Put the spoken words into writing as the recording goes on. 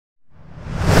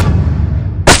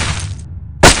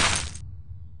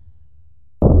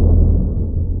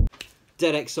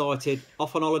Dead excited.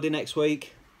 Off on holiday next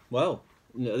week. Well,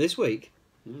 no, this week.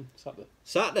 Saturday.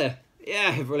 Saturday.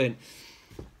 Yeah, brilliant.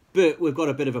 But we've got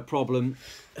a bit of a problem.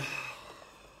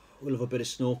 We'll have a bit of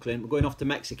snorkelling. We're going off to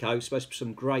Mexico. Supposed to be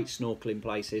some great snorkelling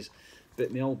places.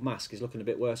 But my old mask is looking a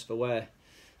bit worse for wear.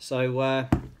 So I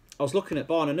was looking at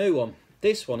buying a new one.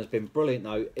 This one has been brilliant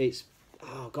though. It's,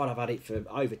 oh God, I've had it for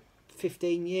over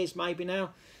 15 years maybe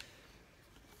now.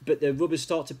 But the rubbers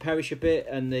start to perish a bit,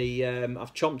 and the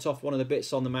I've chomped off one of the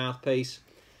bits on the mouthpiece.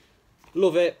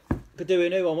 Love it. Could do a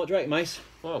new one. What do you reckon, Mace?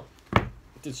 Well,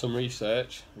 did some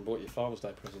research and bought your Father's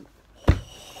Day present.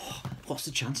 What's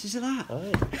the chances of that? Oh,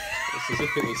 it's as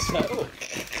if it was settled.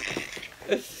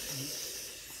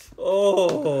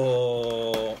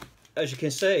 Oh, as you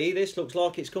can see, this looks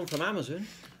like it's come from Amazon.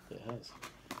 It has.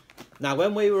 Now,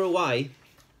 when we were away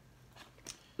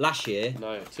last year...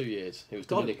 No, 2 years. It was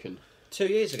Dominican. 2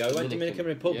 years ago, we went to Dominican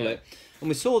Republic, and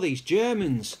we saw these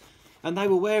Germans, and they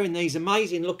were wearing these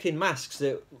amazing looking masks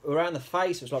that were around the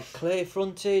face. It was like clear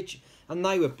frontage, and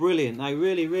they were brilliant. They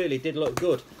really, really did look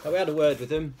good. We had a word with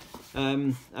them,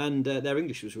 and their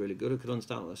English was really good. I could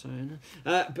understand what they were saying.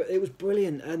 But it was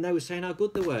brilliant, and they were saying how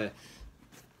good they were.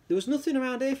 There was nothing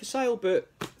around here for sale, but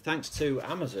thanks to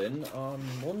Amazon,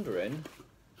 I'm wondering,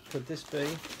 could this be?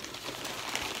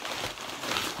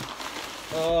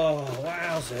 Oh,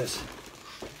 wowzers.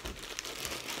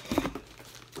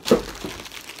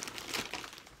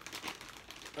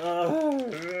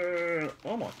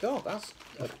 Oh my God,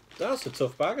 that's a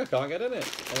tough bag. I can't get in it.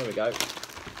 There we go.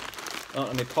 Not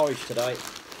let me porridge today.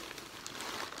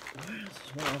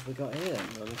 What have we got here?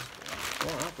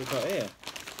 What have we got here?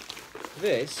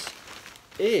 This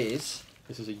is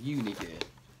a UNIGEAR.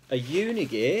 A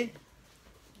UNIGEAR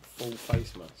Full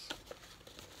face mask.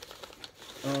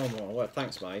 Oh my word,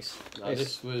 thanks, Mace. Now,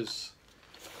 this was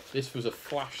a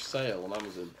flash sale on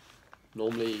Amazon.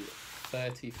 Normally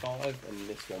 35, and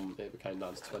this one it came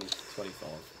down to 20 to 25.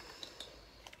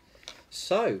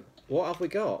 So, what have we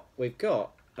got? We've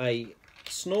got a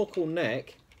snorkel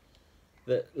neck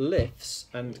that lifts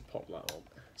and pop that on.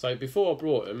 So before I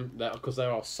brought them, because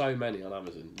there are so many on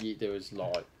Amazon, there is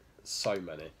like so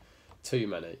many, too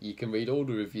many. You can read all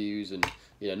the reviews, and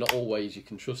not always you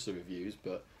can trust the reviews,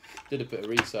 but did a bit of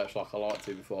research like I like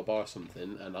to before I buy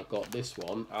something, and I got this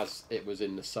one as it was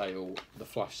in the sale, the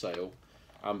flash sale,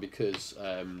 and because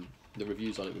the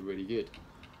reviews on it were really good.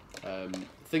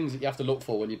 Things that you have to look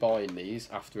for when you're buying these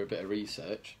after a bit of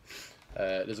research.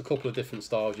 There's a couple of different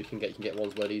styles you can get. You can get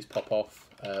ones where these pop off,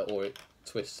 or it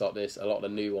twists like this. A lot of the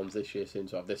new ones this year seem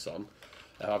to have this on.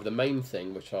 The main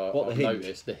thing, which I've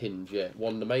noticed, the hinge, yeah.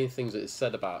 One of the main things that is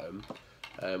said about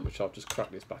them, which I'll just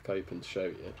crack this back open to show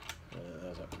you.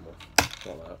 There's that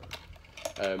more. Like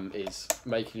that. Is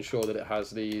making sure that it has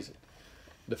the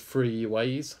 3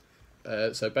 ways.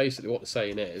 So basically what the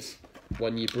saying is,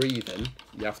 when you're breathing,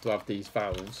 you have to have these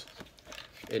valves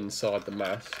inside the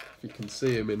mask. You can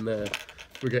see them in there.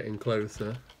 We're getting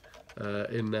closer.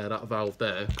 In there, that valve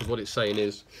there. Because what it's saying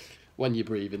is, when you're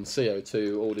breathing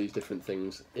CO2, all these different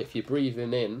things, if you're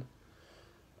breathing in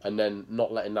and then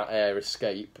not letting that air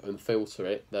escape and filter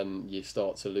it, then you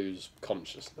start to lose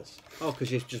consciousness. Oh,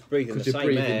 because you're just breathing the same air.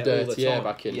 Because you're breathing dirty air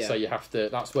back in, yeah. So you have to.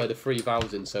 That's where the 3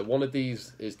 valves in. So one of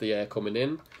these is the air coming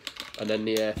in, and then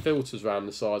the air filters around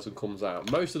the sides and comes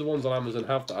out. Most of the ones on Amazon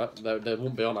have that. They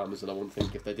wouldn't be on Amazon, I wouldn't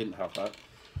think, if they didn't have that.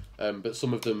 But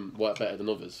some of them work better than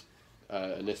others.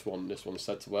 And this one's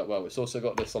said to work well. It's also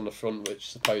got this on the front,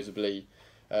 which supposedly,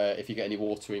 if you get any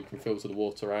water in, can filter the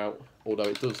water out. Although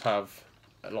it does have,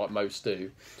 like most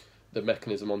do, the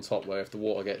mechanism on top where if the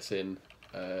water gets in,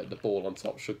 the ball on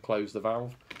top should close the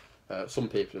valve. Some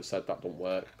people have said that don't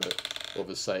work, but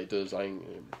others say it does.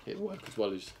 It works as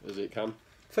well as it can.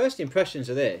 First impressions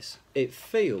of this, it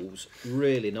feels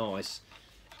really nice.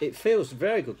 It feels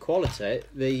very good quality.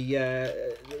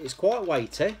 It's quite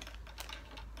weighty.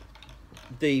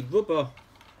 The rubber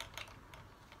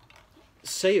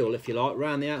seal, if you like,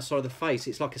 around the outside of the face,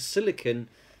 it's like a silicone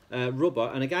rubber,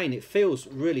 and again it feels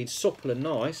really supple and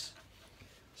nice.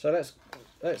 So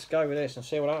let's go with this and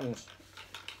see what happens.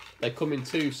 They come in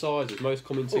 2 sizes. Most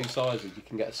come in 2 sizes. You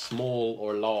can get a small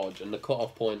or a large, and the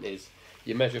cut-off point is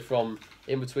you measure from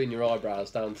in between your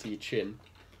eyebrows down to your chin,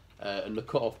 and the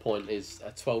cut-off point is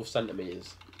 12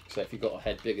 centimetres. So if you've got a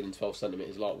head bigger than 12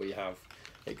 centimetres like we have,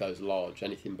 it goes large.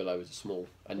 Anything below is a small,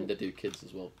 and they do kids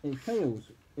as well. It feels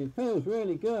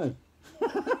really good.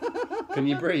 Can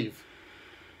you breathe?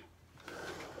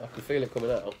 I can feel it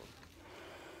coming out.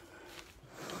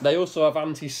 They also have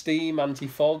anti-steam,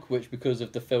 anti-fog, which because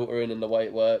of the filtering and the way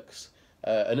it works.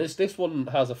 And this one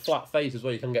has a flat face as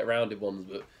well. You can get rounded ones,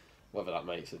 but whether that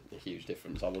makes a huge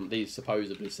difference. I wouldn't. These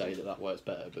supposedly say that works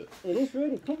better, but It is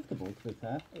really comfortable, to be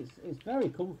fair. It's very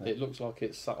comfortable. it looks like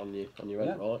it's sat on your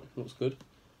head, Yeah. right? Looks good.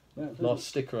 Yeah, it Nice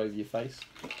sticker over your face.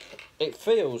 It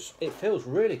feels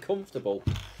really comfortable,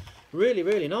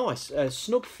 really nice.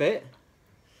 Snug fit.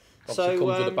 Obviously So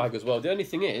comes with a bag as well. The only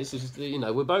thing is you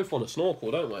know, we're both on a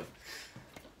snorkel, don't we?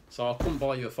 So I couldn't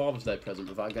buy you a Father's Day present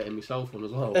without getting myself one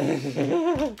as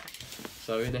well.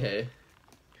 So in here,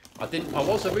 I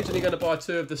was originally going to buy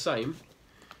 2 of the same,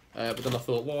 but then I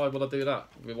thought, why would I do that?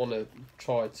 We want to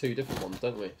try 2 different ones,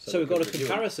 don't we? So we've got a review them.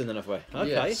 comparison then, have we? Okay.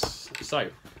 Yes. So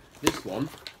this one,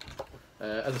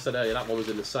 as I said earlier, that one was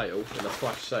in the sale, in a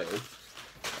flash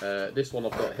sale. This one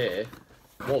I've got here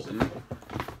wasn't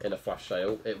in a flash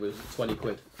sale. It was 20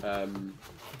 quid.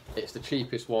 It's the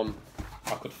cheapest one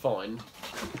I could find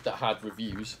that had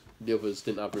reviews. The others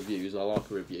didn't have reviews, and I like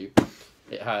a review.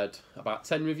 It had about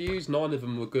 10 reviews, 9 of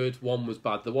them were good, 1 was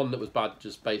bad. The one that was bad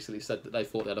just basically said that they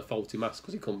thought they had a faulty mask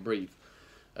because he couldn't breathe.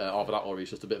 Either that or he's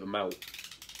just a bit of a melt.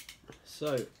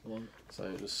 So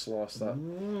Just slice that.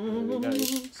 There we go.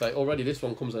 So already this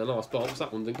one comes in a nice box.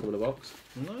 That one didn't come in a box.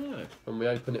 no. When we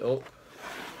open it up,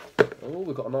 oh,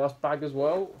 we've got a nice bag as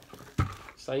well.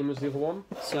 Same as the other one.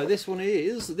 So this is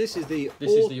the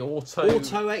This is the Auto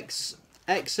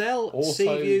XL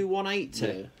CU 180.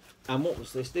 Yeah. And what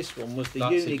was this? This one was the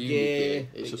That's a UNIGEAR.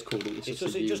 It's just called it. It's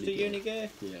just a UNIGEAR.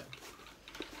 Yeah.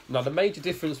 Now the major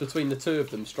difference between the 2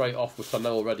 of them, straight off, which I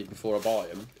know already before I buy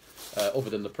them, other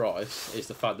than the price, is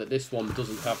the fact that this one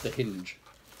doesn't have the hinge.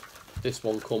 This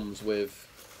one comes with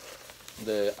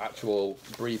the actual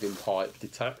breathing pipe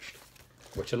detached,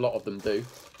 which a lot of them do.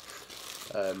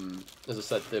 As I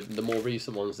said, the more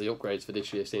recent ones, the upgrades for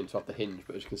this year seem to have the hinge,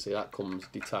 but as you can see, that comes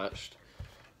detached,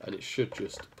 and it should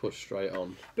just push straight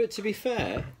on. But to be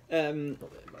fair,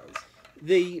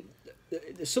 the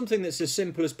something that's as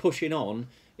simple as pushing on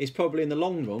is probably in the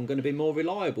long run going to be more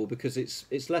reliable because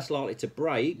it's less likely to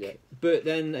break. Yeah. But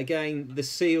then again, the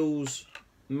seals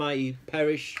may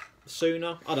perish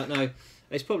sooner. I don't know.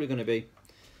 It's probably going to be.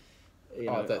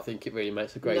 I don't think it really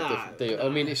makes a great deal. I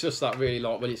mean, it's just that really,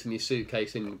 like when it's in your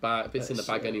suitcase in your bag, it's in the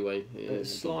bag anyway.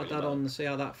 Let's slide that on and see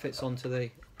how that fits onto the.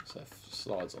 So it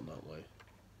slides on that way.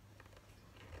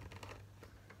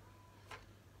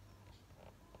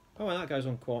 Oh, and that goes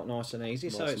on quite nice and easy.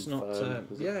 Nice so it's and not. firm.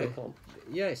 Does it Yeah, clip on?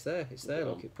 yeah, it's there. It's there. Yeah.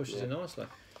 Look, it pushes in nicely.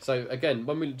 So again,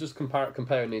 when we just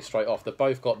comparing these straight off, they've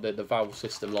both got the valve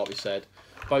system, like we said.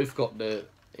 Both got the,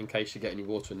 in case you get any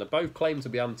water in. They both claim to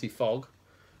be anti-fog,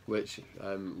 which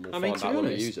we'll find out when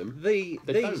we use them.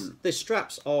 The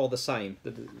straps are the same.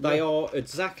 They are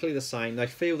exactly the same. They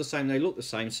feel the same. They look the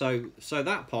same. So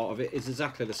that part of it is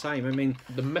exactly the same. I mean,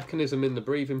 the mechanism in the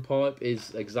breathing pipe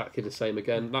is exactly the same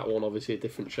again. That one obviously a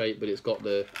different shape, but it's got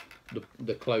the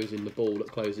closing, the ball that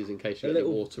closes in case you get any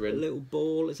water in. A little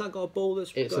ball. Has that got a ball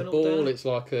that's It's going a ball. Up, down? It's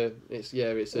like a. It's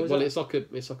like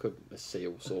a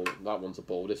seal. So that one's a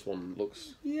ball. This one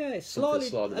looks. Yeah, it's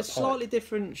something slightly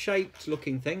different shaped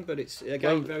looking thing, but it's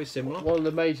again very similar. One of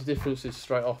the major differences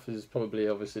straight off is probably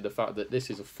obviously the fact that this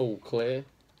is a full clear,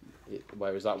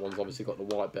 whereas that one's obviously got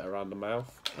the white bit around the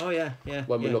mouth. Oh yeah.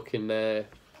 When we look in there,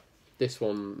 this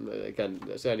one again.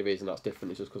 That's the only reason that's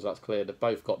different is just because that's clear. They've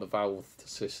both got the valve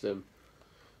system.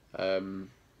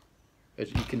 As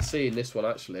you can see in this one,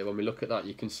 actually, when we look at that,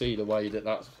 you can see the way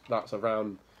that's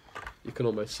around. You can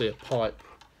almost see a pipe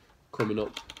coming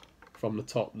up from the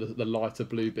top, the lighter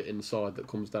blue bit inside that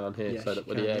comes down here, Yes, so that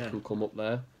the air can come up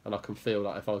there, and I can feel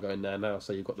that if I go in there now.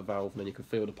 So you've got the valve, and then you can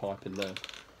feel the pipe in there.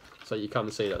 So you can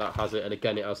see that has it, and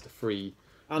again, it has the three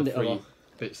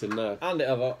bits in there. And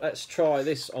let's try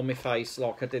this on my face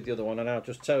like I did the other one, and I'll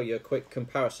just tell you a quick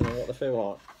comparison of what they feel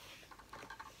like.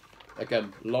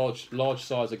 Again, large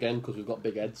size again because we've got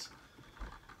big heads.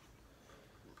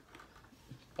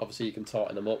 Obviously, you can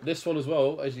tighten them up. This one as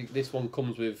well, this one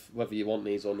comes with, whether you want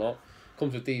these or not,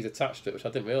 comes with these attached to it, which I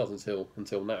didn't realise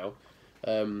until now,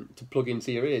 to plug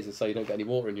into your ears and so you don't get any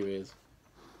water in your ears.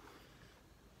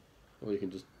 Or you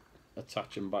can just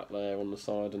attach them back there on the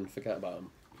side and forget about them,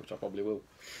 which I probably will.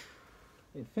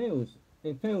 It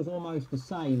feels almost the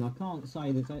same. I can't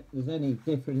say there's any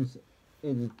difference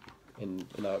in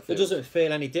how it feels. It doesn't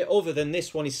feel any other than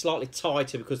this one is slightly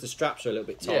tighter because the straps are a little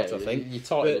bit tighter. I think you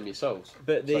tighten them yourselves.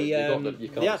 But the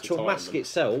actual mask them.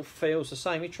 itself feels the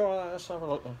same. You try that. Let's have a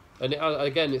look. And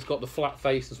again, it's got the flat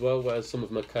face as well, whereas some of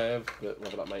them are curved. But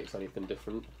whether that makes anything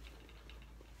different.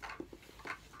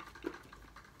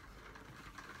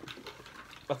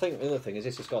 I think the other thing is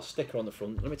this has got a sticker on the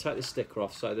front. Let me take this sticker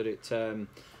off so that it.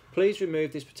 Please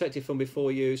remove this protective film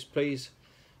before use. Please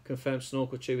Confirm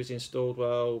snorkel tube is installed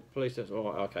well. Please don't. Oh,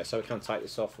 okay, so we can take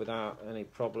this off without any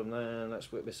problem there.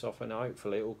 Let's whip this off and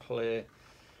hopefully it'll clear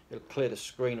the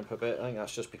screen up a bit. I think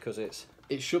that's just because it's...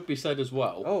 It should be said as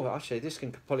well. Oh, actually, this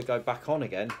can probably go back on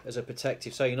again as a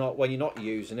protective. So when you're not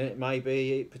using it,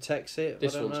 maybe it protects it.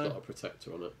 This one's got a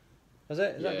protector on it. Has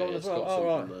it? Is that gone as well?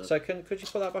 Oh, right. There. So could you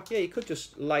put that back? Yeah, you could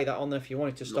just lay that on there if you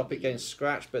wanted to stop it getting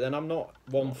scratched. But then I'm not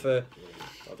one for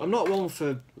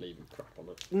leaving crap on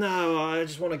it. No, I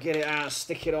just want to get it out,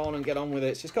 stick it on, and get on with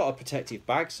it. So it's got a protective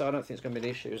bag, so I don't think it's going to be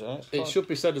the issue. It should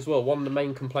be said as well. One of the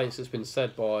main complaints that's been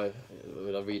said by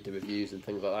when I read the reviews and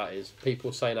things like that is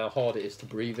people saying how hard it is to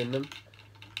breathe in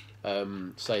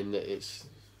them. Saying that it's,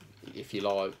 if you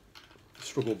like,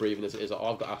 struggle breathing as it is.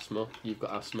 I've got asthma. You've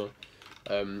got asthma.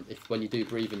 When you do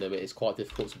breathe in them, it's quite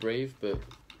difficult to breathe. But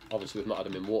obviously we've not had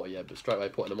them in water yet. But straight away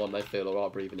putting them on, they feel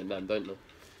alright breathing in them, don't they?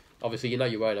 Obviously, you know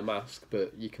you're wearing a mask,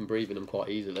 but you can breathe in them quite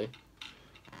easily.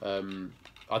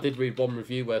 I did read one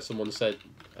review where someone said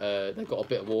they've got a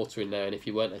bit of water in there, and if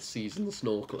you weren't a seasoned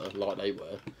snorkeler like they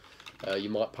were,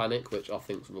 you might panic, which I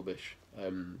think's rubbish.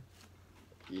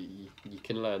 You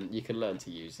can learn to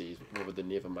use these rather than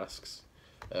the other masks.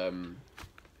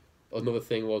 Another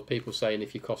thing was people saying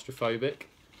if you're claustrophobic,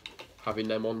 having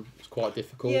them on is quite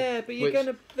difficult. Yeah, but you're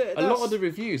gonna. A lot of the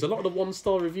reviews, a lot of the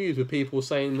 1-star reviews, were people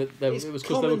saying that it was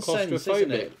because they were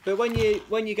claustrophobic. But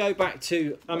when you go back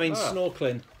to,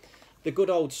 snorkeling, the good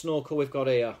old snorkel we've got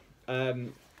here.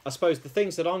 I suppose the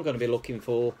things that I'm going to be looking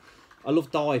for, I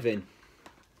love diving,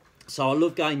 so I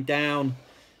love going down,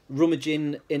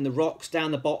 rummaging in the rocks down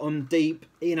the bottom deep.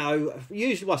 You know,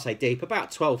 usually when I say deep,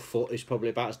 about 12 foot is probably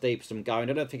about as deep as I'm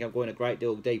going. I don't think I'm going a great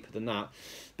deal deeper than that,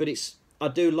 but I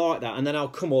do like that, and then I'll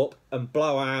come up and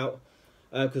blow out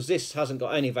because this hasn't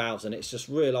got any valves in it. It's just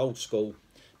real old school,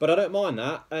 but I don't mind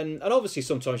that. And obviously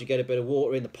sometimes you get a bit of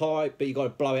water in the pipe, but you got to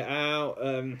blow it out.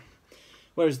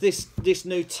 Whereas this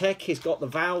new tech has got the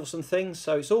valves and things,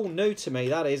 so it's all new to me.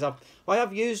 That is, I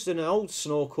have used an old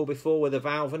snorkel before with a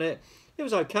valve in it. It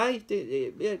was okay.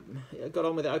 It got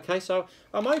on with it okay. So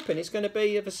I'm hoping it's going to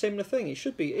be of a similar thing. It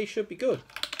should be good.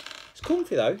 It's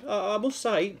comfy though. I must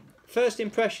say. First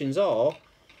impressions are,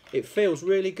 it feels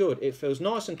really good. It feels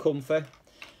nice and comfy.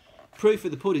 Proof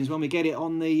of the pudding's when we get it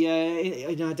on the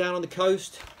down on the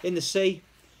coast in the sea,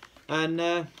 and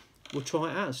we'll try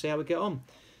it out and see how we get on.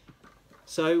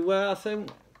 So I think.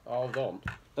 Hold on.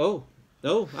 Oh,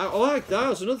 that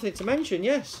was another thing to mention.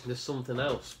 Yes. There's something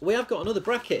else. We have got another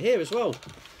bracket here as well.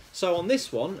 So on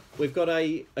this one, we've got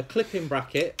a clipping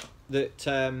bracket that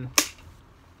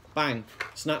bang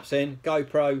snaps in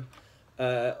GoPro.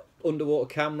 Underwater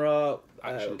camera,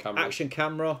 action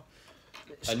camera,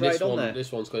 straight on there.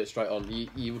 This one's got it straight on.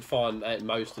 You would find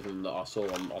most of them that I saw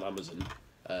on Amazon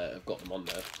have got them on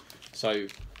there. So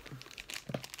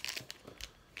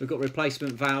we've got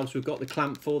replacement valves. We've got the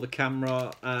clamp for the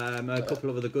camera. A couple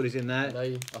of other goodies in there.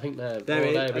 I think they're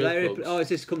earplugs. Oh,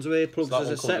 this comes with earplugs as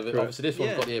a separate. Obviously, this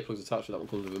one's got the earplugs attached. That one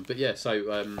comes with them. But yeah, so.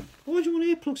 What do you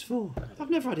want earplugs for?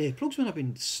 I've never had earplugs when I've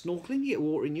been snorkeling. You get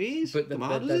water in your ears. But they're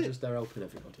helping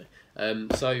everybody.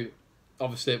 So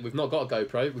obviously we've not got a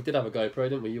GoPro. We did have a GoPro,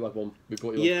 didn't we? You had one. We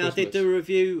brought you. Yeah, I did do a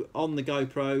review on the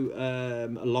GoPro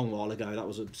a long while ago. That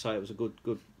was it was a good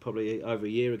probably over a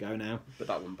year ago now. But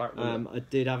that one back. I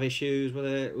did have issues with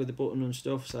it with the button and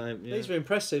stuff. So yeah. These were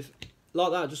impressive.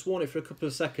 Like that, just worn it for a couple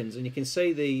of seconds, and you can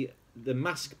see the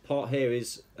mask part here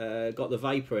is got the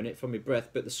vapour in it from your breath,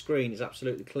 but the screen is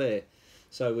absolutely clear.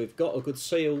 So we've got a good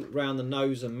seal around the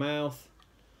nose and mouth.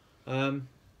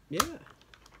 Yeah.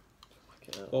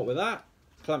 What with that?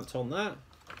 Clamped on that.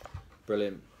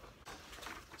 Brilliant.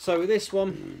 So with this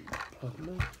one,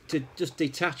 to just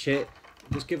detach it,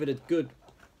 just give it a good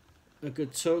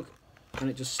tug, and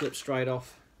it just slips straight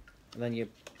off, and then you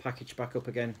package back up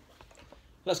again.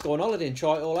 Let's go on holiday and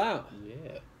try it all out.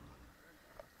 Yeah.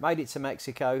 Made it to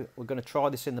Mexico. We're going to try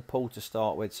this in the pool to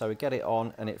start with. So we get it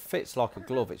on, and it fits like a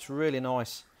glove. It's really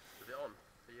nice. Is it on?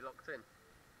 Are you locked in?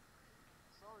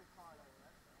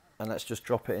 And let's just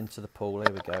drop it into the pool.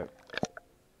 Here we go.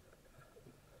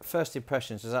 First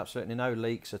impressions, there's absolutely no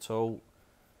leaks at all.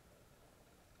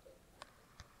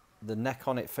 The neck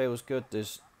on it feels good.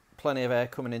 There's plenty of air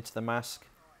coming into the mask.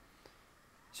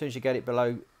 As soon as you get it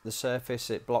below the surface,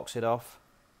 it blocks it off.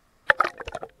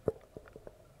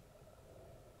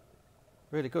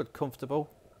 Really good, comfortable.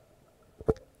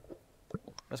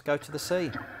 Let's go to the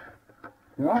sea.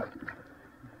 Right.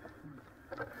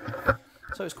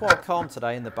 So it's quite calm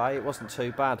today in the bay. It wasn't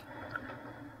too bad.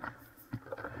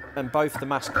 And both the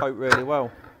masks coat really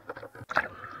well.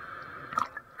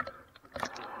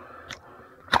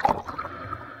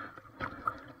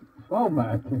 Well,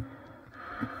 Mark.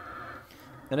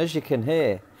 And as you can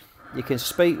hear, you can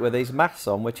speak with these masks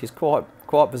on, which is quite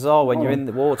bizarre when you're in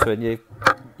the water and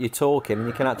you're talking and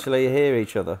you can actually hear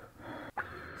each other.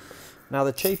 Now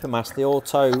the cheaper mask, the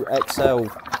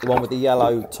AUTOXEL, the one with the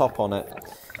yellow top on it,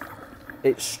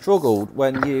 it struggled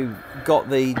when you got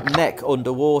the neck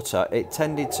underwater. It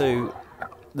tended to,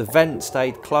 the vent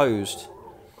stayed closed,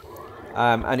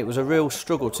 and it was a real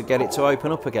struggle to get it to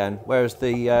open up again. Whereas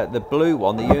the blue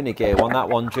one, the UNIGEAR one, that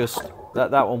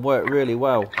one worked really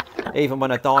well. Even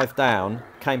when I dived down,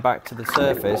 came back to the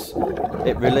surface,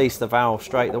 it released the valve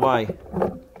straight away.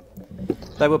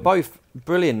 They were both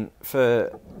brilliant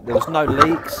for, there was no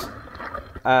leaks,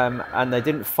 and they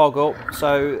didn't fog up,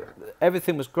 so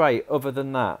everything was great other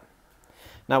than that.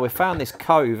 Now we found this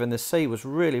cove and the sea was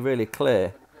really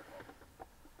clear,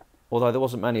 although there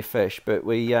wasn't many fish, but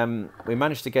we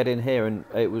managed to get in here and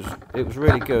it was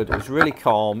really good. It was really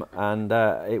calm and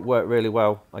it worked really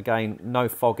well. Again, no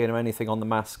fogging or anything on the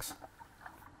masks.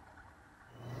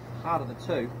 Out of the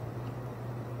two,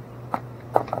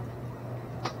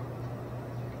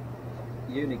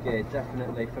 UNIGEAR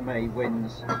definitely for me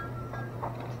wins.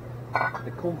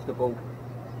 The comfortable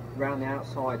round the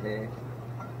outside here.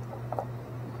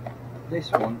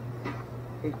 This one,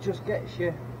 it just gets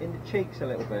you in the cheeks a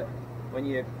little bit when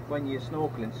you're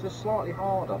snorkeling. It's just slightly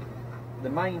harder. The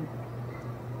main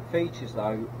features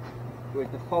though,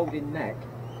 with the folding neck,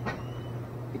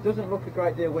 it doesn't look a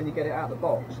great deal when you get it out of the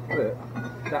box, but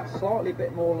that slightly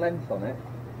bit more length on it,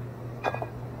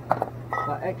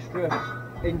 that extra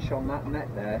inch on that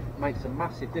neck there, makes a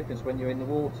massive difference when you're in the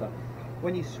water.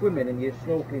 When you're swimming and you're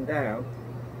snorkeling down,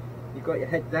 you've got your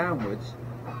head downwards.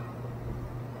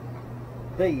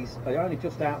 These are only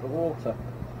just out of the water,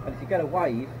 and if you get a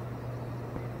wave,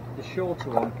 the shorter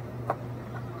one,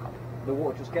 the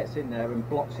water just gets in there and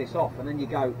blocks this off, and then you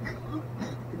go,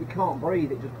 you can't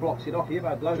breathe, it just blocks it off. You've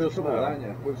had loads of trouble, haven't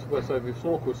you? So we've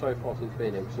snorkeled so far since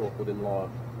being here. We've snorkeled in like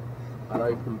an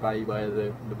open bay where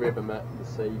the river met the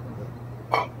sea,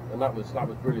 and that was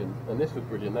brilliant. And this was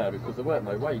brilliant there because there weren't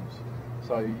no waves,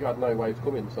 so you had no waves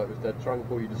coming, so it was dead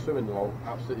tranquil. You're just swimming along,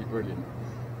 absolutely brilliant.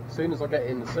 As soon as I get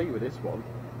in the sea with this one,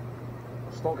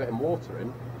 I start getting water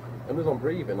in, and as I'm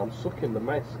breathing, I'm sucking the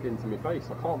mask into my face.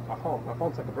 I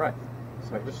can't take a breath,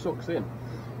 so it just sucks in.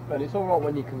 And it's all right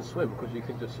when you can swim because you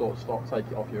can just sort of take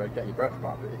it off your head, get your breath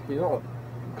back. But if you're not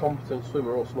a competent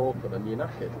swimmer or snorkeler, then you're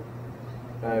knackered.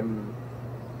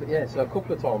 But yeah, so a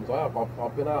couple of times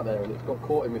I've been out there and it's got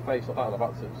caught in my face like that, and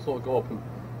I've had to sort of go up and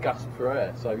gasp for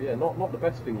air. So yeah, not the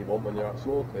best thing you want when you're out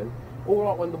snorkeling. All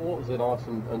right when the waters are nice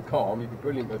and calm, you'd be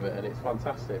brilliant with it and it's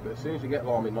fantastic. But as soon as you get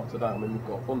like in Rotterdam and we've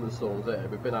got thunderstorms there,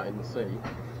 we've been out in the sea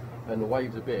and the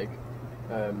waves are big,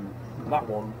 that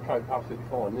one coped absolutely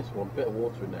fine. This one, bit of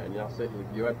water in there and that's it,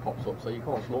 your head pops up, so you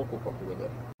can't snorkel properly with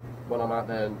it. When I'm out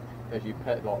there and as you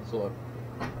like sort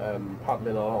of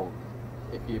paddling along,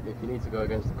 if you need to go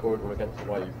against the current or against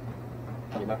the wave,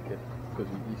 you're knackered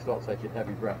because you start taking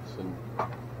heavy breaths and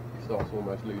you start to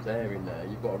almost lose air in there.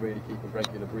 You've got to really keep a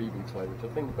regular breathing flow, which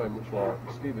I think is very much like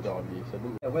scuba diving you said,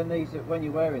 didn't you? Yeah, when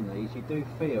you're wearing these, you do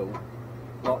feel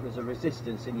like there's a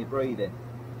resistance in your breathing.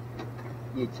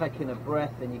 You're taking a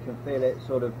breath and you can feel it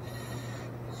sort of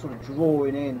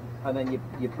drawing in, and then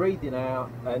you're breathing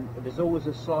out, and there's always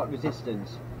a slight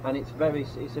resistance. And it's a very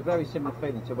similar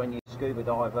feeling to when you scuba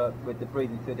dive with the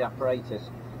breathing through the apparatus.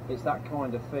 It's that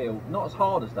kind of feel. Not as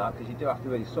hard as that because you do have to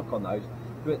really suck on those,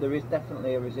 but there is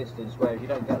definitely a resistance, whereas you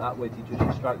don't get that with you just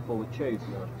a straightforward tube.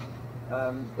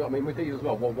 But I mean, with these as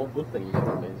well, one good thing you get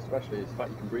from these, especially, is the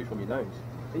fact you can breathe from your nose.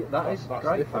 That's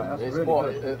great. Different. That's it's really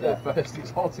quite, good. at first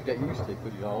it's hard to get used to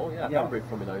because you go, oh yeah, I can breathe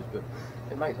from my nose, but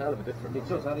it makes a hell of a difference. It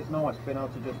does, and it's nice being able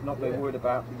to just not be worried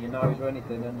about your nose or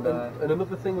anything. And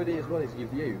another thing with it as well is your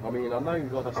view. I mean, I know,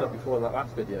 like I said before in that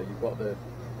last video, you've got the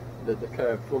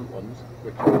curved front ones,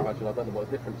 which I imagine, I don't know what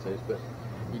the difference is, but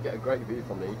you get a great view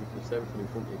from these. You can see everything in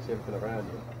front of you, see everything around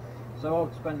you. So I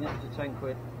would spend the extra 10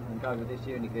 quid and go with this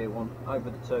UNIGEAR one over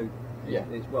the two. Yeah,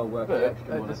 it's well worth but the extra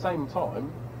money. At the same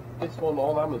time, this one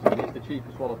on Amazon is the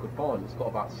cheapest one I could find. It's got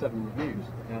about 7 reviews.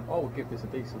 Yeah. I would give this a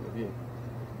decent review.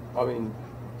 I mean,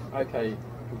 okay,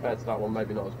 compared to that one,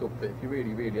 maybe not as good, but if you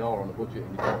really are on a budget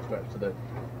and you can't stretch to the,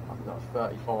 I think that's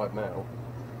 35 now,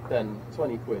 then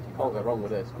 20 quid, you can't go wrong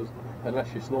with this, because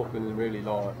unless you're snorkeling in really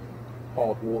like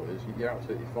hard waters, you're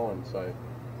absolutely fine. So,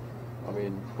 I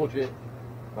mean, budget,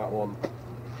 that one,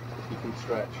 if you can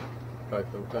stretch, go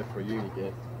for a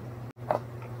UNIGEAR.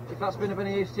 If that's been of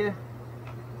any use to you,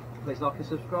 please like and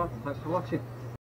subscribe. Thanks for watching.